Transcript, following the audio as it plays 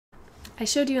I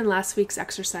showed you in last week's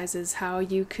exercises how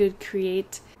you could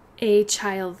create a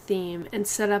child theme and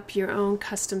set up your own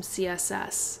custom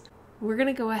CSS. We're going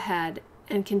to go ahead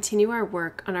and continue our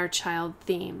work on our child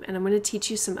theme, and I'm going to teach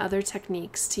you some other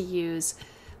techniques to use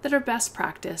that are best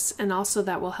practice and also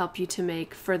that will help you to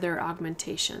make further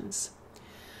augmentations.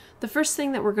 The first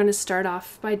thing that we're going to start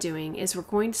off by doing is we're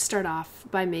going to start off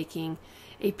by making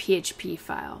a PHP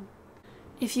file.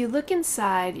 If you look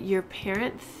inside your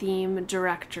parent theme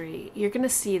directory, you're going to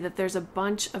see that there's a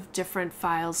bunch of different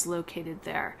files located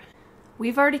there.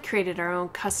 We've already created our own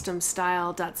custom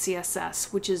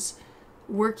style.css, which is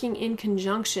working in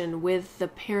conjunction with the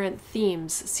parent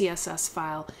theme's CSS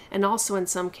file, and also in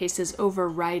some cases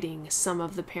overwriting some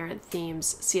of the parent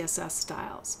theme's CSS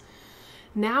styles.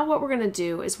 Now what we're going to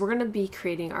do is we're going to be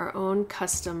creating our own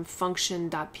custom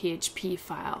function.php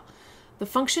file. The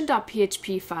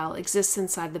function.php file exists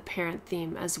inside the parent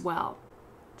theme as well.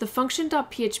 The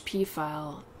function.php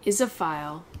file is a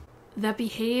file that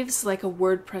behaves like a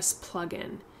WordPress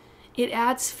plugin. It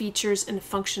adds features and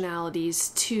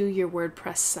functionalities to your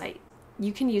WordPress site.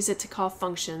 You can use it to call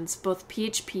functions, both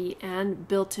PHP and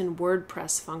built-in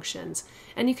WordPress functions,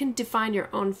 and you can define your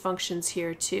own functions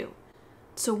here too.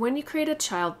 So when you create a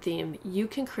child theme, you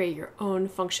can create your own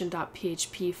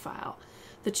function.php file.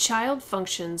 The child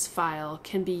functions file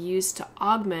can be used to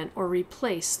augment or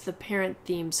replace the parent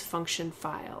theme's function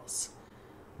files.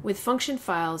 With function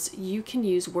files, you can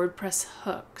use WordPress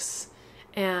hooks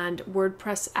and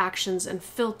WordPress actions and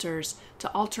filters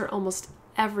to alter almost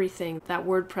everything that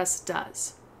WordPress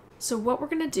does. So what we're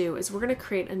going to do is we're going to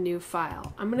create a new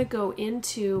file. I'm going to go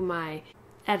into my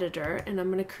editor and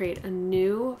I'm going to create a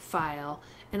new file,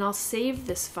 and I'll save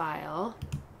this file.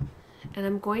 And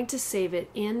I'm going to save it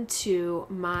into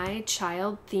my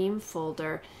child theme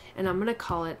folder, and I'm going to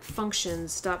call it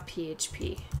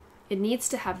functions.php. It needs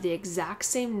to have the exact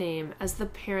same name as the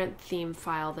parent theme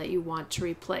file that you want to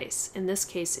replace. In this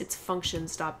case, it's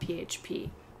functions.php.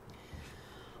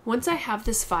 Once I have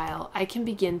this file, I can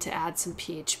begin to add some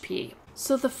PHP.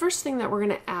 So the first thing that we're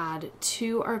going to add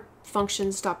to our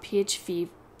functions.php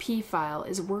file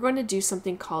is we're going to do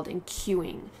something called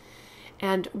enqueuing.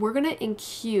 And we're going to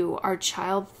enqueue our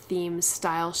child theme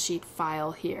style sheet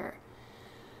file here.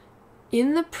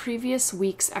 In the previous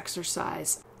week's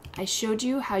exercise, I showed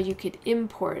you how you could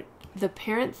import the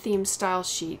parent theme style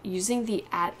sheet using the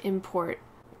 @import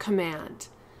command.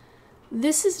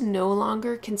 This is no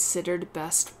longer considered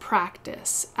best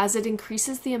practice, as it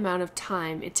increases the amount of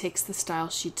time it takes the style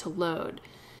sheet to load.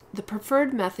 The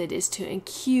preferred method is to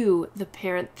enqueue the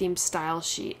parent theme style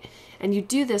sheet, and you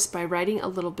do this by writing a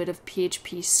little bit of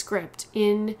PHP script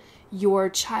in your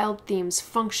child theme's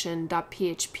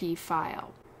function.php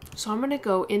file. So I'm going to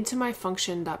go into my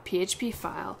function.php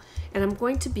file, and I'm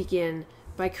going to begin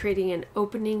by creating an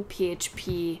opening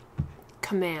PHP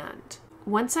command.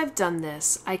 Once I've done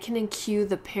this, I can enqueue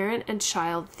the parent and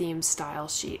child theme style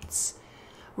sheets.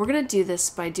 We're going to do this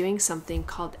by doing something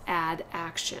called add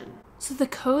action. So the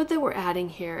code that we're adding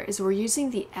here is we're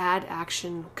using the add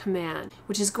action command,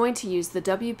 which is going to use the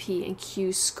wp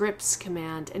enqueue scripts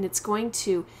command, and it's going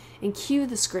to enqueue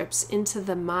the scripts into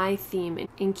the my theme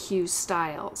enqueue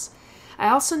styles. I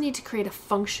also need to create a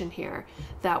function here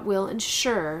that will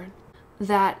ensure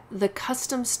that the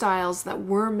custom styles that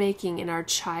we're making in our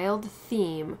child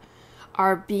theme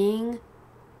are being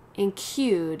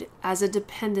enqueued as a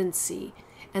dependency,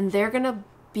 and they're going to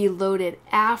be loaded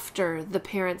after the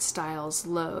parent styles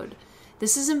load.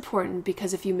 This is important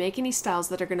because if you make any styles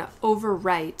that are going to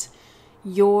overwrite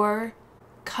your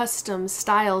custom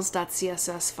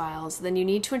styles.css files, then you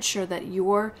need to ensure that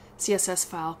your CSS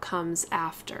file comes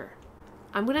after.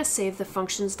 I'm going to save the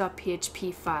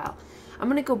functions.php file. I'm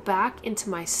going to go back into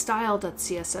my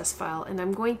style.css file, and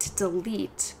I'm going to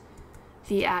delete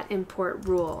the @import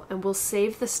rule, and we'll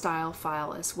save the style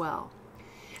file as well.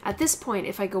 At this point,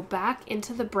 if I go back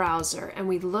into the browser and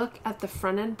we look at the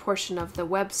front end portion of the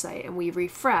website and we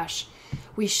refresh,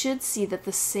 we should see that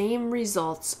the same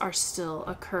results are still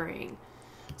occurring.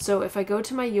 So if I go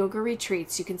to my yoga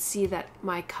retreats, you can see that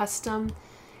my custom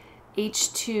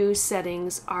H2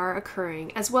 settings are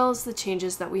occurring, as well as the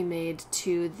changes that we made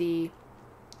to the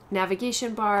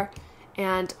navigation bar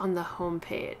and on the home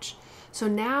page. So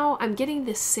now I'm getting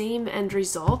the same end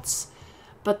results,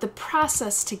 but the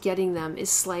process to getting them is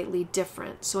slightly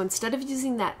different. So instead of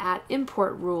using that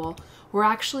 @import rule, we're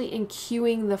actually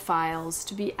enqueuing the files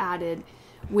to be added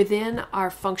within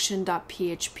our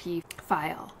function.php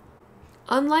file.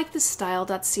 Unlike the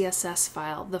style.css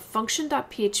file, the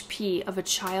function.php of a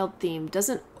child theme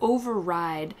doesn't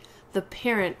override the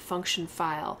parent function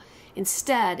file.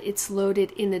 Instead, it's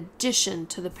loaded in addition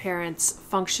to the parent's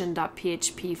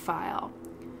function.php file.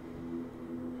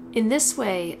 In this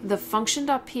way, the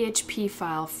function.php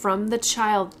file from the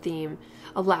child theme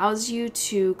allows you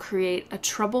to create a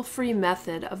trouble-free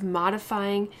method of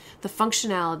modifying the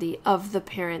functionality of the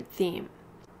parent theme.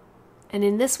 And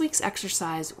in this week's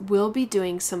exercise, we'll be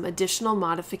doing some additional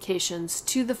modifications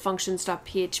to the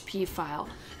functions.php file,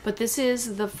 but this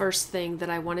is the first thing that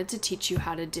I wanted to teach you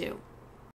how to do.